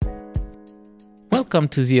Welcome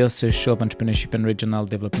to the Authors Show of Entrepreneurship and Regional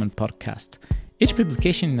Development podcast. Each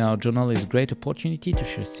publication in our journal is a great opportunity to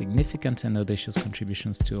share significant and audacious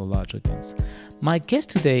contributions to a large audience. My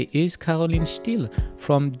guest today is Caroline Stiel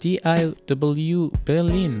from DIW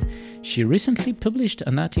Berlin. She recently published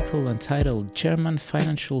an article entitled German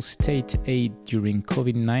Financial State Aid During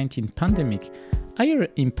Covid-19 Pandemic, Higher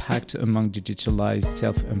Impact Among Digitalized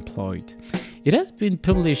Self-Employed. It has been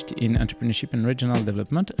published in Entrepreneurship and Regional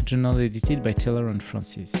Development, a journal edited by Taylor and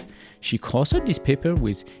Francis. She co-authored this paper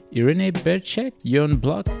with Irene Bercek, Jörn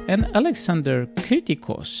Block, and Alexander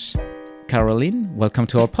Kritikos. Caroline, welcome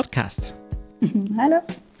to our podcast. Hello.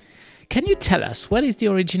 Can you tell us what is the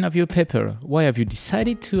origin of your paper? Why have you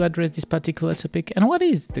decided to address this particular topic? And what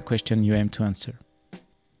is the question you aim to answer?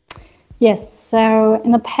 Yes, so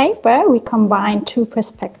in the paper, we combine two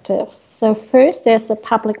perspectives. So first, there's a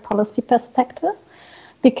public policy perspective,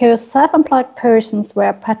 because self-employed persons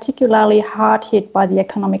were particularly hard hit by the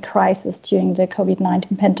economic crisis during the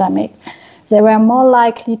COVID-19 pandemic. They were more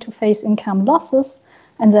likely to face income losses,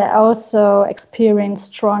 and they also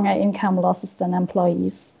experienced stronger income losses than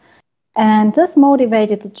employees. And this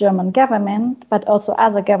motivated the German government, but also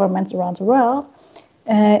other governments around the world,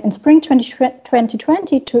 in spring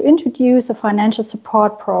 2020 to introduce a financial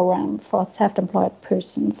support program for self-employed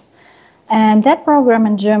persons. And that program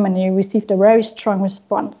in Germany received a very strong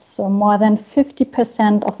response. So more than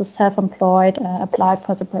 50% of the self-employed applied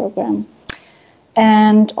for the program.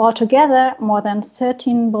 And altogether, more than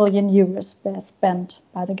 13 billion euros were spent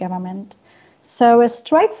by the government. So a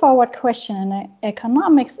straightforward question in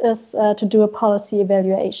economics is to do a policy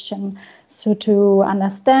evaluation. So to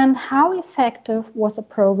understand how effective was a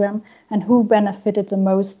program and who benefited the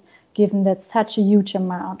most, given that such a huge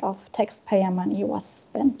amount of taxpayer money was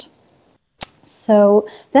spent. So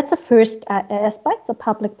that's the first aspect, the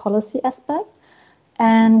public policy aspect.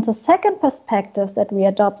 And the second perspective that we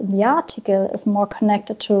adopt in the article is more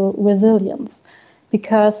connected to resilience,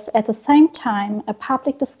 because at the same time, a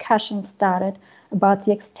public discussion started about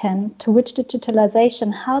the extent to which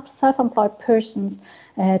digitalization helps self-employed persons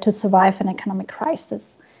to survive an economic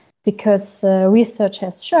crisis. Because research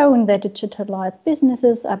has shown that digitalized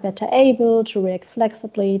businesses are better able to react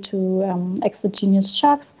flexibly to exogenous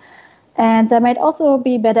shocks, and they might also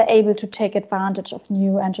be better able to take advantage of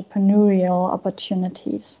new entrepreneurial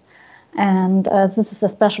opportunities. And this is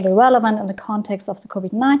especially relevant in the context of the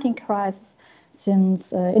COVID-19 crisis,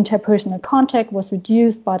 since interpersonal contact was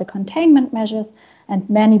reduced by the containment measures and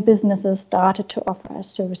many businesses started to offer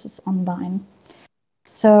services online.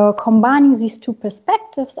 So combining these two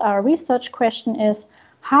perspectives, our research question is,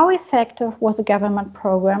 how effective was the government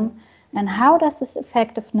program, and how does this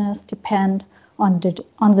effectiveness depend on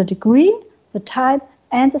the degree, the type,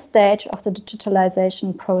 and the stage of the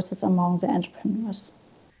digitalization process among the entrepreneurs?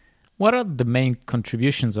 What are the main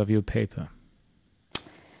contributions of your paper?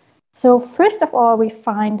 So first of all, we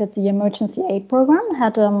find that the emergency aid program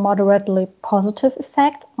had a moderately positive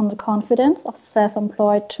effect on the confidence of the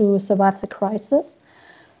self-employed to survive the crisis.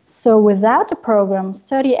 So without the program,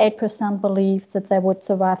 38% believed that they would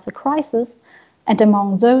survive the crisis. And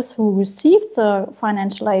among those who received the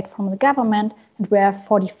financial aid from the government, it were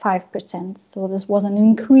 45%. So this was an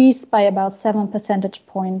increase by about 7 percentage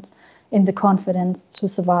points in the confidence to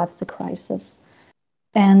survive the crisis.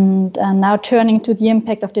 And now turning to the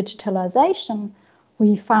impact of digitalization,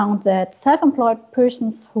 we found that self-employed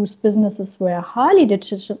persons whose businesses were highly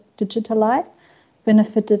digitalized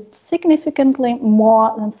benefited significantly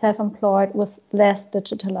more than self-employed with less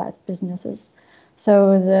digitalized businesses.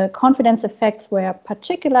 So the confidence effects were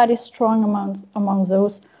particularly strong among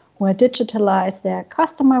those who had digitalized their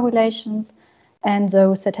customer relations and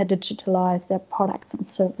those that had digitalized their products and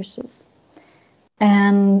services.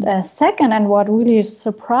 And second, and what really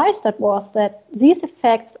surprised us was that these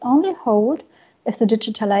effects only hold if the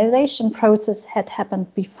digitalization process had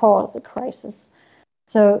happened before the crisis.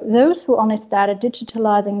 So those who only started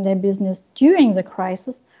digitalizing their business during the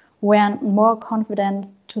crisis were more confident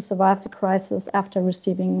to survive the crisis after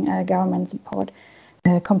receiving government support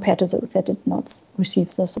compared to those that did not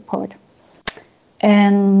receive the support.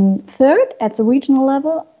 And third, at the regional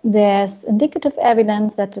level, there's indicative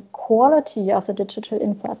evidence that the quality of the digital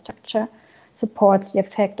infrastructure supports the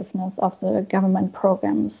effectiveness of the government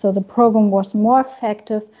program. So the program was more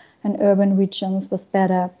effective in urban regions with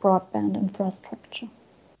better broadband infrastructure.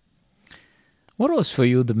 What was for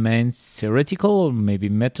you the main theoretical or maybe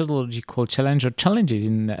methodological challenge or challenges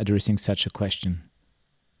in addressing such a question?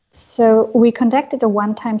 So we conducted a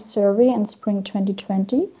one-time survey in spring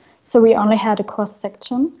 2020. So we only had a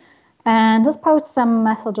cross-section. And this posed some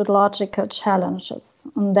methodological challenges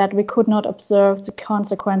in that we could not observe the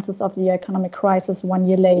consequences of the economic crisis 1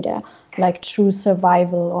 year later, like true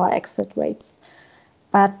survival or exit rates.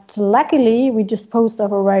 But luckily, we disposed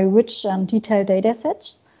of a very rich and detailed data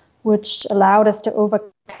set, which allowed us to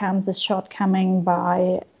overcome this shortcoming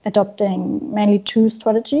by adopting mainly two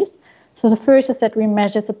strategies. So the first is that we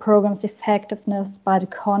measured the program's effectiveness by the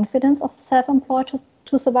confidence of self-employed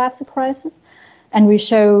to survive the crisis. And we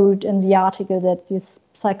showed in the article that this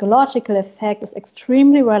psychological effect is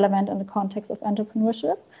extremely relevant in the context of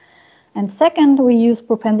entrepreneurship. And second, we use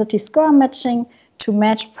propensity score matching to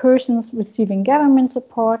match persons receiving government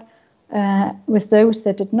support with those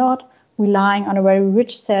that did not, relying on a very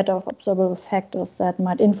rich set of observable factors that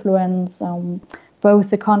might influence both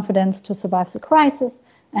the confidence to survive the crisis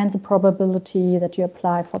and the probability that you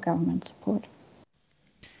apply for government support.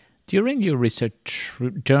 During your research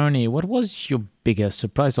journey, what was your biggest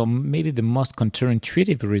surprise or maybe the most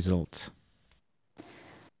counterintuitive result?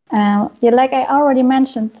 Like I already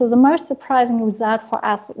mentioned, so the most surprising result for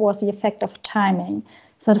us was the effect of timing.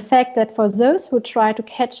 So the fact that for those who try to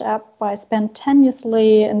catch up by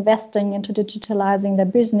spontaneously investing into digitalizing their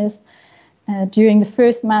business during the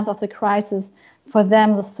first month of the crisis, for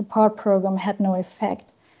them the support program had no effect.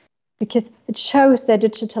 Because it shows that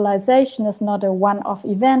digitalization is not a one-off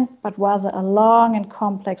event, but rather a long and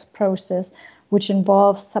complex process, which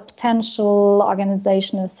involves substantial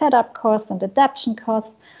organizational setup costs and adaptation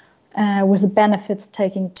costs, with the benefits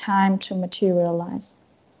taking time to materialize.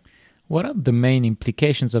 What are the main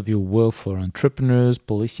implications of your work for entrepreneurs,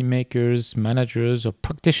 policymakers, managers, or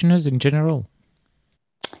practitioners in general?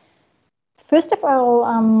 First of all,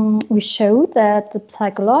 we showed that the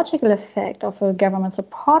psychological effect of a government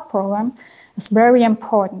support program is very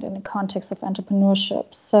important in the context of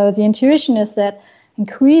entrepreneurship. So the intuition is that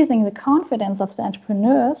increasing the confidence of the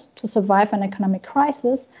entrepreneurs to survive an economic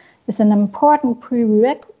crisis is an important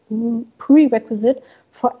prerequisite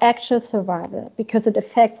for actual survival, because it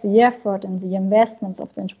affects the effort and the investments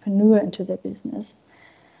of the entrepreneur into their business.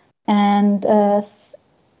 But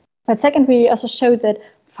second, we also showed that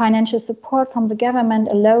financial support from the government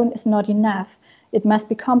alone is not enough. It must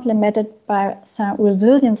be complemented by some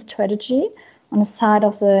resilience strategy on the side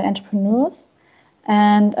of the entrepreneurs.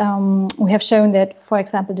 And we have shown that, for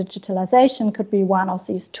example, digitalization could be one of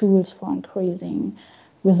these tools for increasing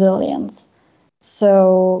resilience.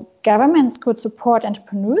 So governments could support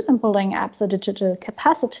entrepreneurs in building up the digital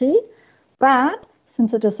capacity, but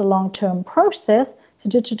since it is a long-term process, the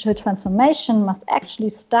digital transformation must actually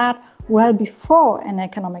start well before an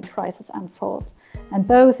economic crisis unfolds. And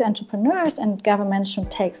both entrepreneurs and governments should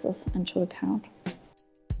take this into account.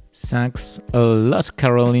 Thanks a lot,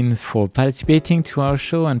 Caroline, for participating to our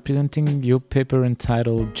show and presenting your paper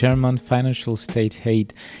entitled German Financial State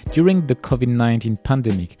Aid During the Covid-19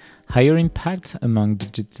 Pandemic, Higher Impact Among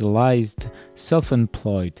Digitalized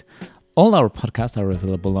Self-Employed. All our podcasts are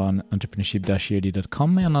available on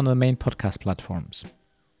entrepreneurship-eod.com and on the main podcast platforms.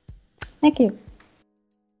 Thank you.